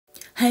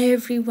Hi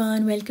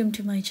everyone, welcome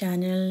to my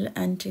channel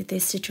and to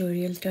this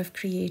tutorial that I've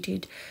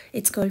created.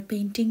 It's called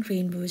Painting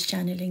Rainbows,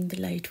 Channeling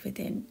the Light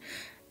Within.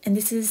 And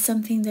this is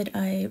something that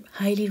I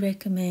highly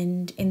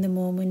recommend in the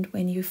moment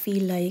when you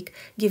feel like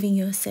giving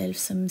yourself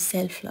some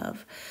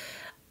self-love.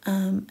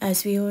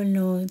 As we all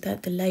know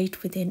that the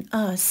light within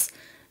us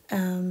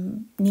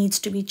needs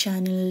to be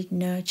channeled,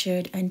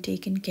 nurtured and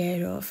taken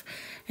care of.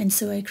 And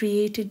so I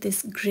created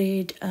this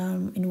grid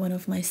in one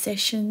of my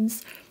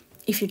sessions.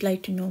 If you'd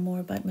like to know more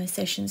about my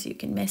sessions, you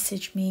can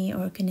message me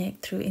or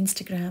connect through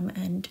Instagram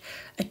and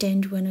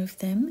attend one of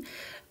them.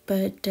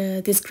 But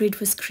this grid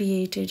was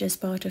created as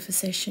part of a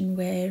session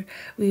where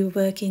we were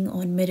working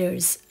on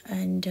mirrors,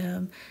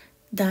 and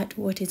that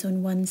what is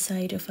on one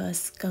side of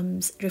us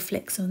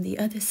reflects on the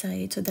other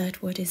side, so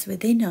that what is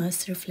within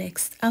us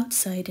reflects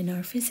outside in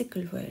our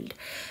physical world.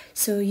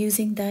 So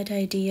using that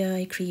idea,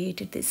 I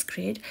created this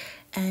grid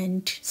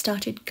and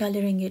started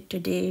coloring it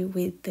today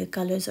with the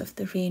colors of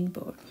the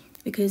rainbow.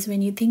 Because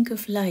when you think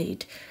of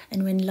light,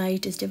 and when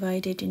light is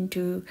divided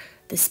into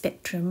the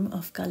spectrum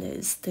of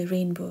colors, the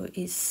rainbow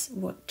is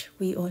what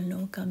we all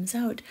know comes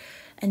out.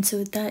 And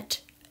so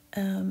that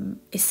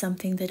is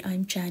something that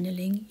I'm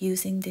channeling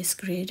using this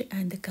grid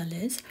and the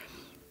colors.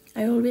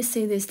 I always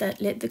say this, that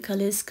let the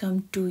colors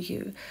come to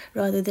you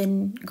rather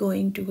than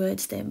going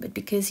towards them. But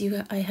because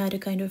I had a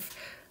kind of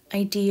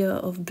idea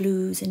of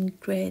blues and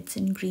reds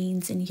and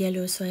greens and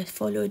yellows, so I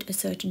followed a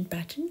certain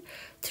pattern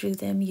through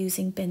them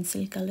using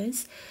pencil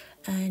colors.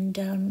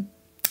 And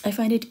I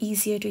find it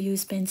easier to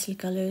use pencil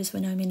colors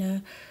when I'm in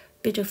a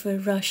bit of a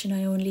rush and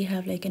I only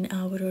have like an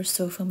hour or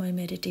so for my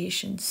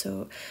meditation.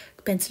 So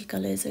pencil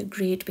colors are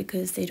great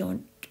because they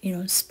don't,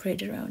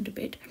 spread around a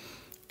bit.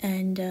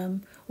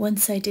 And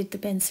once I did the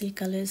pencil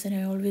colors, and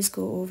I always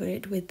go over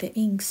it with the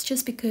inks,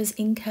 just because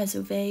ink has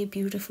a very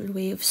beautiful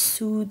way of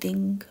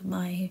soothing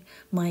my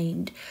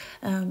mind.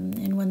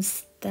 And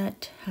once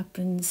that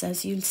happens,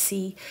 as you'll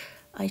see,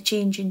 I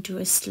change into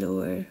a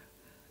slower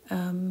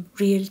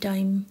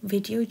real-time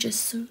video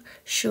just to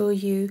show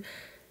you.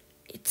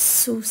 It's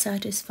so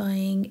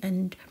satisfying,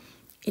 and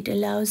it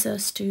allows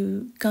us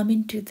to come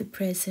into the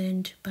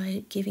present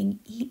by giving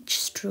each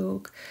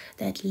stroke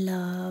that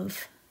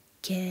love,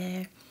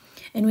 care.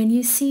 And when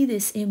you see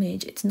this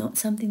image, it's not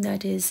something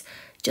that is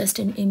just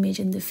an image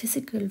in the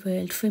physical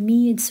world. For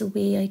me, it's a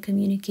way I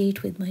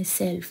communicate with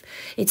myself.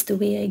 It's the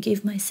way I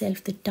give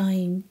myself the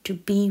time to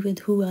be with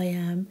who I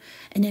am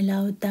and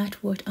allow that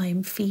what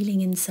I'm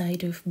feeling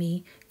inside of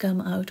me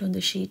come out on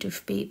the sheet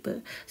of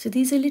paper. So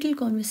these are little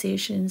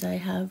conversations I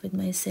have with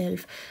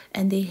myself,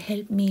 and they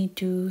help me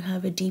to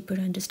have a deeper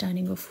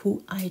understanding of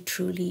who I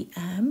truly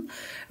am,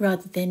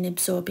 rather than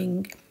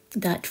absorbing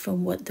that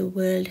from what the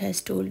world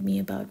has told me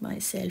about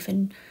myself,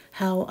 and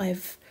how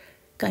I've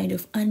kind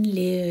of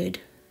unlayered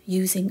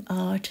using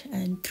art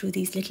and through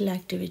these little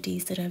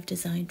activities that I've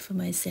designed for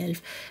myself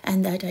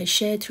and that I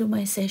share through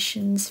my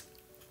sessions.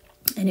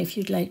 And if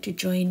you'd like to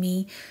join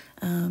me,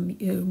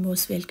 you're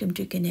most welcome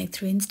to connect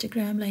through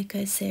Instagram, like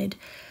I said.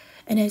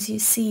 And as you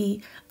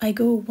see, I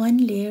go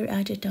one layer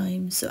at a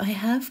time. So I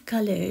have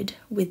colored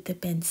with the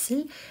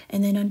pencil,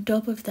 and then on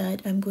top of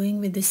that, I'm going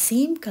with the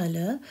same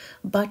color,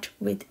 but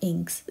with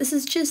inks. This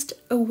is just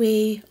a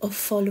way of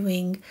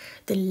following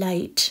the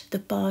light, the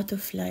path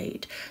of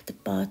light, the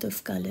path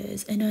of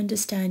colors, and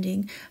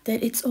understanding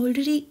that it's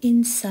already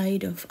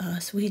inside of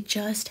us. We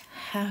just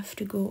have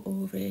to go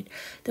over it.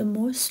 The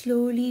more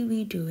slowly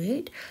we do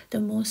it, the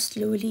more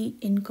slowly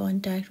in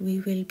contact we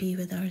will be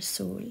with our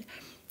soul.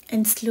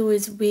 And slow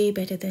is way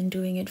better than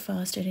doing it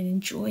faster, and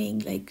enjoying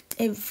like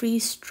every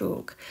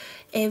stroke.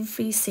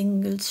 Every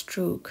single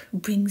stroke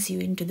brings you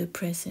into the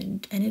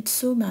present, and it's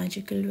so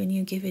magical when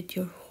you give it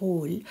your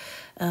whole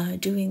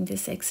doing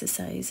this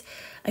exercise.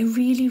 I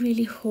really,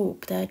 really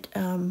hope that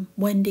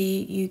one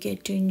day you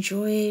get to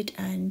enjoy it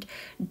and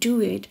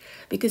do it,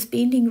 because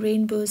painting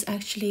rainbows,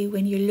 actually,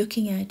 when you're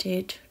looking at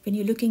it, when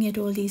you're looking at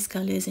all these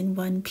colors in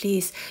one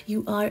place,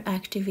 you are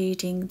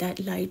activating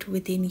that light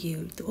within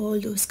you. All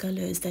those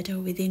colors that are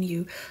within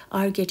you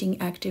are getting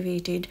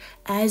activated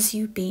as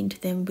you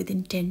paint them with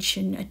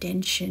intention,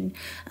 attention,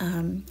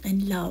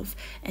 and love,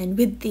 and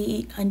with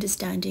the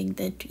understanding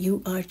that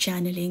you are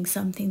channeling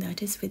something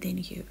that is within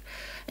you.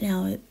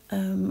 Now,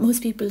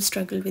 most people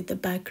struggle with the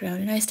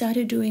background, and I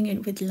started doing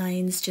it with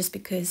lines just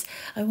because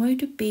I wanted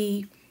to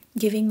be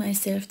giving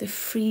myself the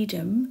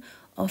freedom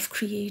of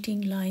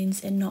creating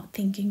lines and not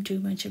thinking too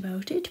much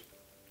about it,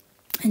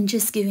 and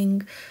just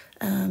giving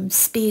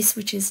space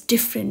which is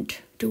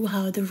different to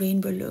how the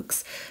rainbow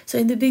looks. So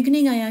in the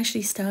beginning, I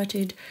actually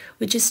started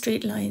with just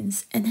straight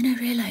lines, and then I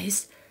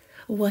realized,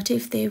 what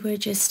if they were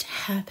just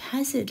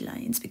haphazard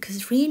lines?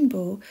 Because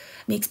rainbow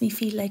makes me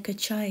feel like a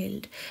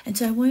child. And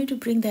so I wanted to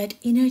bring that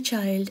inner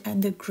child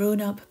and the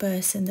grown-up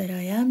person that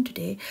I am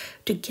today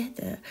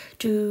together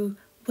to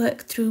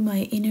work through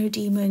my inner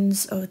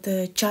demons or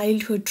the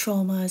childhood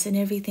traumas and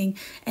everything,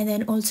 and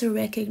then also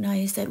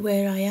recognize that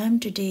where I am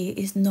today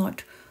is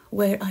not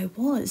where I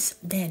was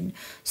then.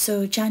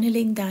 So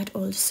channeling that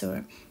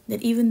also,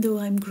 that even though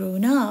I'm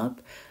grown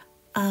up,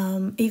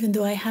 even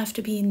though I have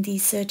to be in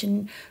these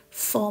certain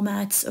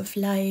formats of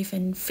life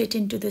and fit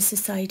into the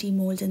society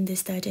mold and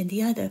this, that, and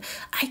the other,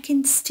 I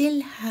can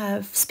still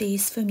have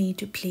space for me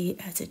to play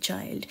as a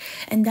child.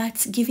 And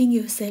that's giving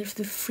yourself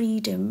the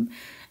freedom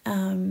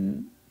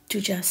to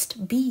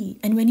just be.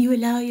 And when you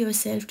allow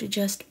yourself to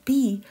just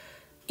be,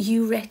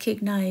 you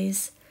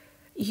recognize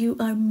you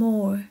are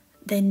more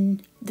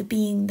than the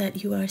being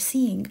that you are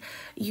seeing.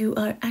 You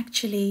are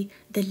actually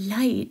the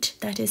light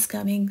that is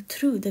coming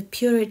through, the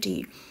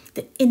purity,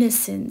 the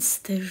innocence,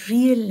 the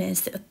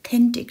realness, the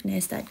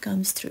authenticness that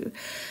comes through.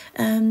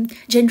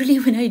 Generally,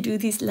 when I do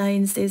these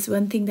lines, there's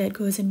one thing that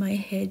goes in my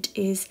head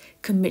is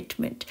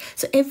commitment.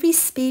 So every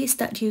space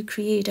that you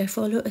create, I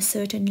follow a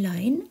certain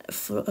line,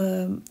 for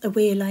a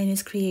way a line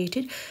is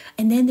created,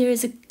 and then there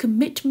is a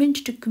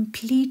commitment to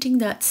completing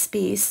that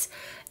space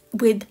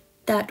with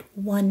that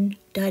one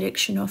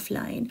direction of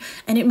line.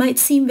 And it might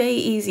seem very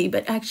easy,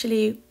 but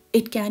actually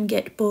it can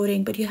get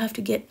boring, but you have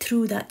to get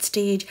through that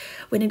stage.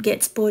 When it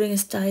gets boring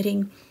and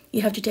tiring,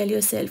 you have to tell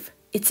yourself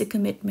it's a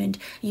commitment.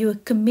 You are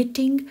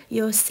committing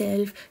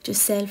yourself to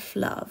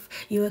self-love.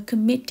 You are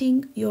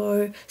committing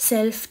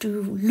yourself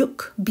to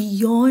look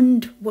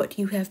beyond what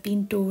you have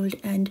been told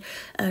and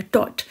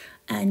taught,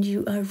 and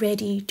you are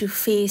ready to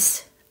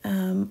face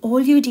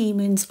all your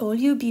demons, all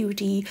your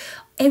beauty,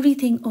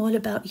 everything all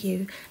about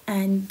you,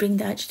 and bring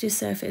that to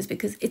surface,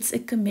 because it's a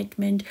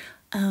commitment,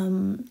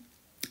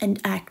 an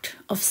act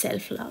of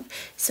self-love.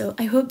 So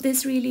I hope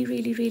this really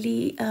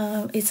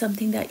is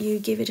something that you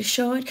give it a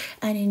shot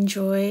and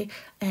enjoy.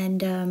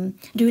 And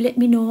do let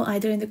me know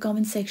either in the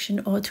comment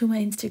section or through my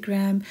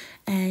Instagram,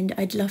 and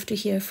I'd love to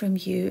hear from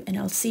you. And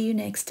I'll see you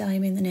next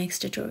time in the next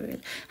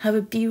tutorial. Have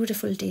a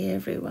beautiful day,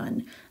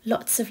 everyone.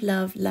 Lots of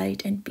love,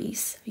 light, and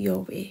peace your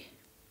way.